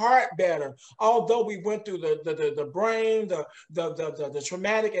our heart better? Although we went through the brain, the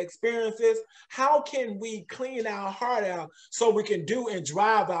traumatic experiences, how can we clean our heart out so we can do and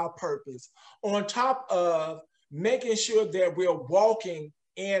drive our purpose on top of making sure that we're walking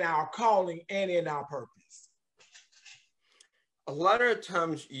in our calling and in our purpose? A lot of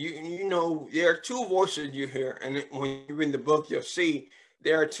times, you know, there are two voices you hear, and when you read the book, you'll see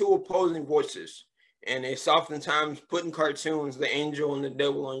there are two opposing voices. And it's oftentimes put in cartoons, the angel and the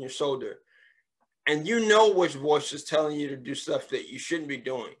devil on your shoulder. And you know which voice is telling you to do stuff that you shouldn't be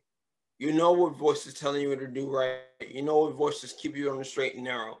doing. You know what voice is telling you to do right. You know what voices keep you on the straight and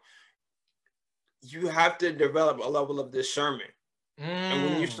narrow. You have to develop a level of discernment. And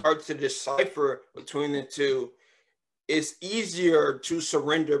when you start to decipher between the two, it's easier to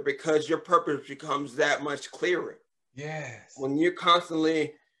surrender because your purpose becomes that much clearer. Yes. When you're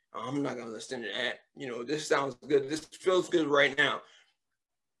constantly, oh, I'm not going to listen to that. You know, this sounds good. This feels good right now.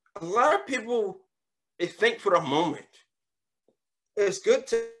 A lot of people, they think for the moment. It's good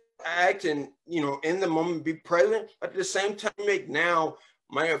to act and, you know, in the moment, be present. But at the same time, make now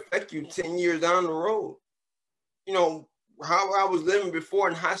might affect you 10 years down the road. You know, how I was living before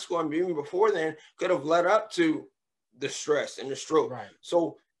in high school and even before then could have led up to the stress and the stroke. Right.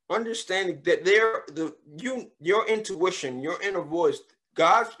 So understanding that your intuition, your inner voice,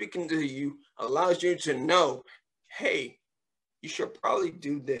 God speaking to you allows you to know, hey, you should probably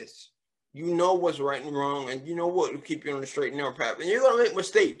do this. You know what's right and wrong, and you know what will keep you on the straight and narrow path. And you're gonna make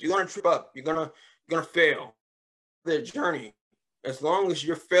mistakes. You're gonna trip up. You're gonna fail. The journey. As long as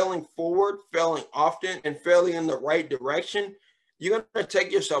you're failing forward, failing often, and failing in the right direction, you're gonna take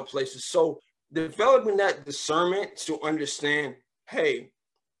yourself places. So developing that discernment to understand, hey,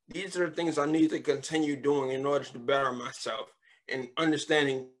 these are the things I need to continue doing in order to better myself. And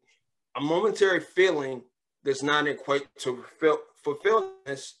understanding a momentary feeling does not equate to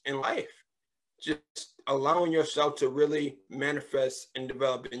fulfillment in life. Just allowing yourself to really manifest and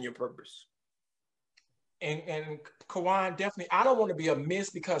develop in your purpose. And Kawan, definitely, I don't want to be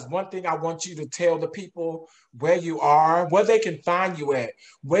amiss because one thing I want you to tell the people where you are, where they can find you at,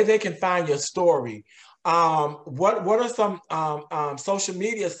 where they can find your story. What are some social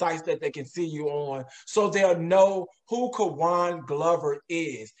media sites that they can see you on so they'll know who Kawan Glover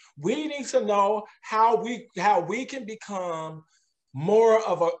is? We need to know how we can become more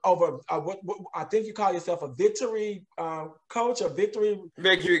of a what I think you call yourself a victory coach or victory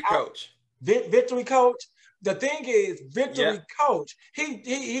coach. Victory coach. The thing is, victory coach,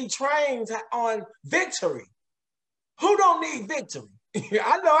 he trains on victory. Who don't need victory?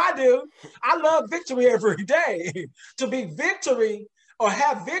 I know I do. I love victory every day. To be victory or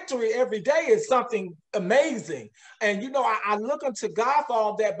have victory every day is something amazing. And, you know, I look unto God for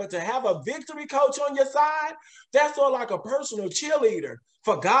all that, but to have a victory coach on your side, that's sort of like a personal cheerleader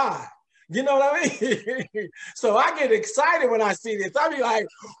for God. You know what I mean? So I get excited when I see this. I be like,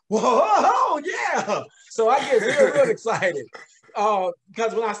 whoa, yeah. So I get real excited.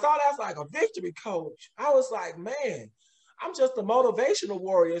 Because when I started, I was like, a victory coach. I was like, man, I'm just a motivational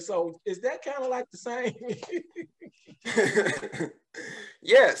warrior. So is that kind of like the same?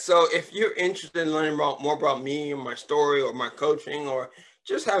 Yeah. So if you're interested in learning more about me and my story or my coaching or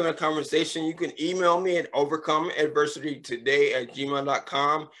just having a conversation, you can email me at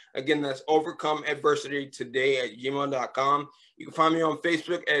overcomeadversitytoday@gmail.com. Again, that's overcomeadversitytoday@gmail.com. You can find me on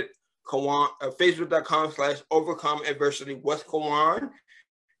Facebook at facebook.com/overcomeadversity with Kawan.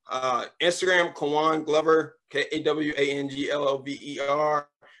 Instagram, Kawan Glover, KAWANGLOVER.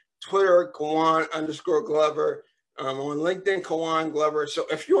 Twitter, Kawan_Glover. On LinkedIn, Kawan Glover. So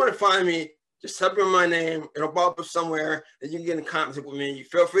if you want to find me, just type in my name. It'll pop up somewhere that you can get in contact with me. You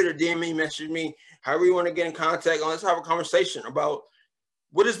feel free to DM me, message me, however you want to get in contact. Let's have a conversation about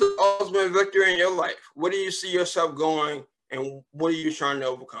what is the ultimate victory in your life? Where do you see yourself going, and what are you trying to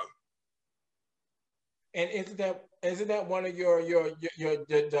overcome? And isn't that one of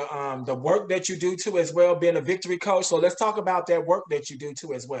the work that you do too as well, being a victory coach? So let's talk about that work that you do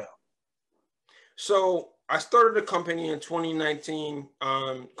too as well. So I started a company in 2019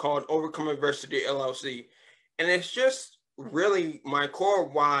 called Overcome Adversity LLC. And it's just really my core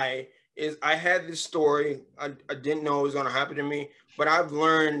why is I had this story. I didn't know it was going to happen to me, but I've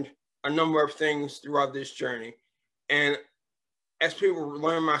learned a number of things throughout this journey. And as people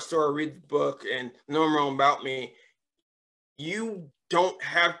learn my story, read the book, and know more about me, you don't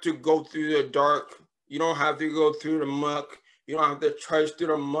have to go through the dark. You don't have to go through the muck. You don't have to trudge through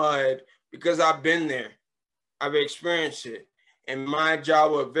the mud because I've been there. I've experienced it. And my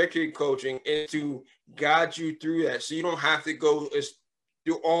job with victory coaching is to guide you through that, so you don't have to go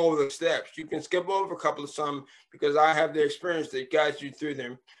through all the steps. You can skip over a couple of some, because I have the experience that guides you through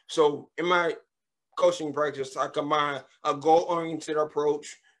them. So in my coaching practice, I combine a goal-oriented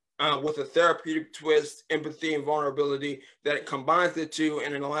approach with a therapeutic twist, empathy, and vulnerability that combines the two,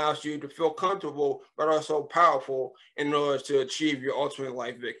 and it allows you to feel comfortable but also powerful in order to achieve your ultimate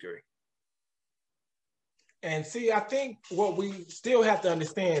life victory. And see, I think what we still have to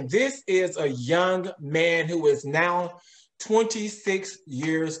understand, this is a young man who is now 26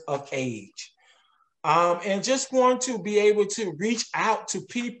 years of age. And just want to be able to reach out to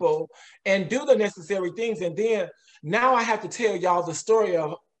people and do the necessary things. And then now I have to tell y'all the story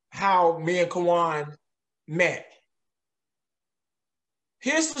of how me and Kawan met.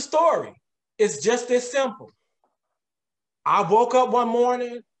 Here's the story. It's just this simple. I woke up one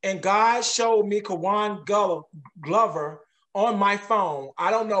morning and God showed me Kawan Glover on my phone.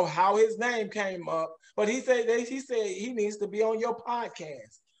 I don't know how his name came up, but he said he needs to be on your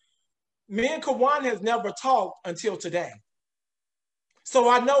podcast. Me and Kawan has never talked until today. So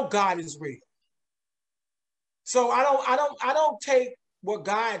I know God is real. So I don't take what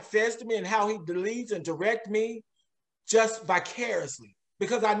God says to me and how he leads and direct me just vicariously,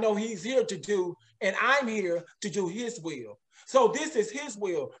 because I know he's here to do, and I'm here to do his will. So this is his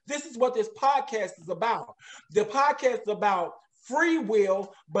will. This is what this podcast is about. The podcast is about free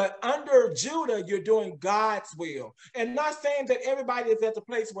will, but under Judah, you're doing God's will. And not saying that everybody is at the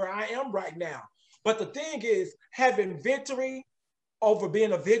place where I am right now. But the thing is, having victory over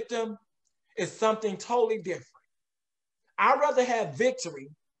being a victim is something totally different. I'd rather have victory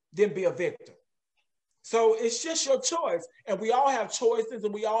than be a victim. So it's just your choice. And we all have choices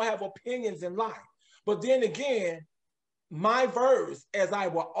and we all have opinions in life. But then again, my verse, as I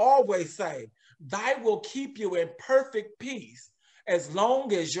will always say, thy will keep you in perfect peace as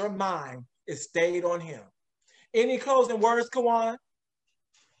long as your mind is stayed on him. Any closing words, Kawan?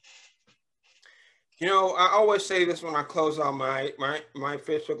 You know, I always say this when I close out my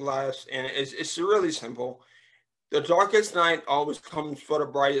Facebook lives, and it's really simple. The darkest night always comes for the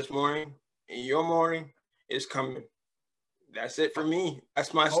brightest morning, and your morning is coming. That's it for me.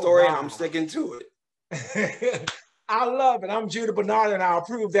 That's my story, and I'm sticking to it. I love it. I'm Judah Bernard, and I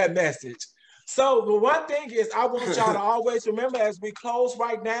approve that message. So the one thing is, I want y'all to always remember, as we close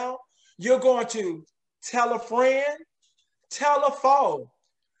right now, you're going to tell a friend, tell a foe,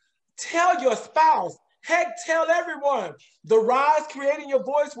 tell your spouse, heck, tell everyone. The Rise Creating Your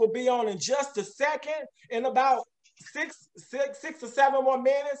Voice will be on in just a second, in about six to 7 more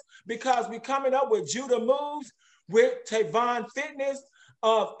minutes, because we're coming up with Judah Moves with Tavon Fitness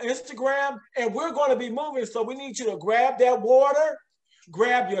of Instagram, and we're going to be moving. So we need you to grab that water,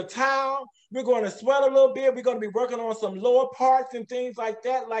 grab your towel. We're going to sweat a little bit. We're going to be working on some lower parts and things like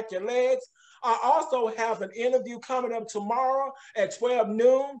that, like your legs. I also have an interview coming up tomorrow at 12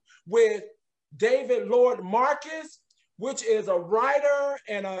 noon with David Lord Marcus, which is a writer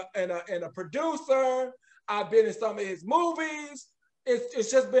and a producer. I've been in some of his movies. It's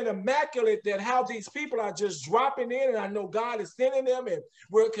just been immaculate that how these people are just dropping in, and I know God is sending them, and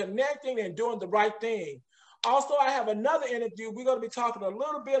we're connecting and doing the right thing. Also, I have another interview. We're going to be talking a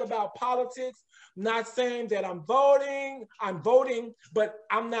little bit about politics. Not saying that I'm voting, but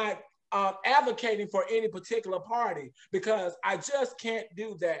I'm not advocating for any particular party, because I just can't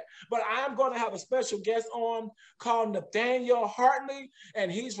do that. But I'm going to have a special guest on called Nathaniel Hartley,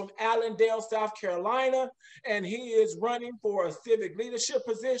 and he's from Allendale, South Carolina, and he is running for a civic leadership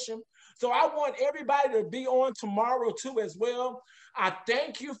position. So I want everybody to be on tomorrow too as well. I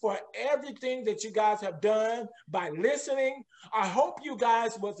thank you for everything that you guys have done by listening. I hope you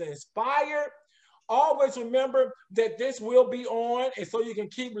guys was inspired. Always remember that this will be on, and so you can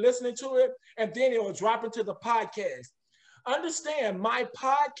keep listening to it, and then it will drop into the podcast. Understand, my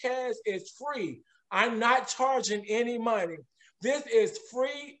podcast is free. I'm not charging any money. This is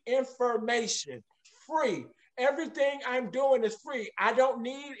free information, free. Everything I'm doing is free. I don't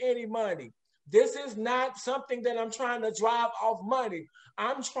need any money. This is not something that I'm trying to drive off money.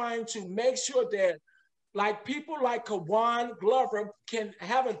 I'm trying to make sure that people like Kawan Glover can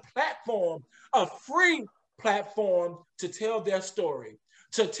have a platform, a free platform, to tell their story,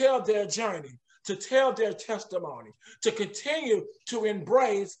 to tell their journey, to tell their testimony, to continue to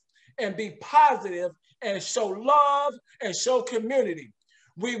embrace and be positive and show love and show community.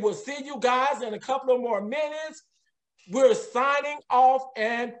 We will see you guys in a couple of more minutes. We're signing off,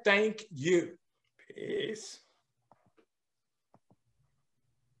 and thank you. Peace.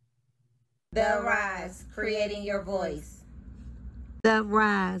 The Rise, Creating Your Voice. The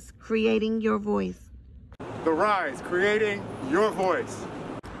Rise, Creating Your Voice. The Rise, creating your voice.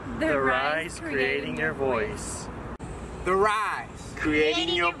 The Rise, creating your voice. The Rise,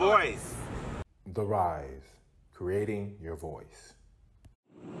 creating your voice. The Rise, creating your voice.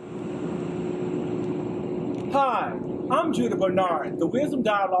 Hi, I'm Judah Bernard, the Wisdom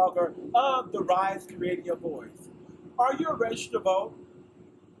Dialoguer of The Rise, Creating Your Voice. Are you ready to vote?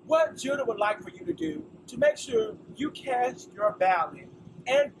 What Judah would like for you to do to make sure you cast your ballot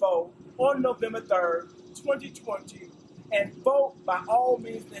and vote on November 3rd, 2020, and vote by all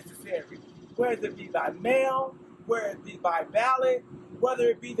means necessary, whether it be by mail, whether it be by ballot, whether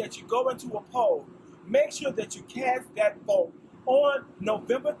it be that you go into a poll. Make sure that you cast that vote on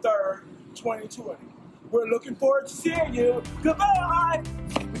November 3rd, 2020. We're looking forward to seeing you. Goodbye!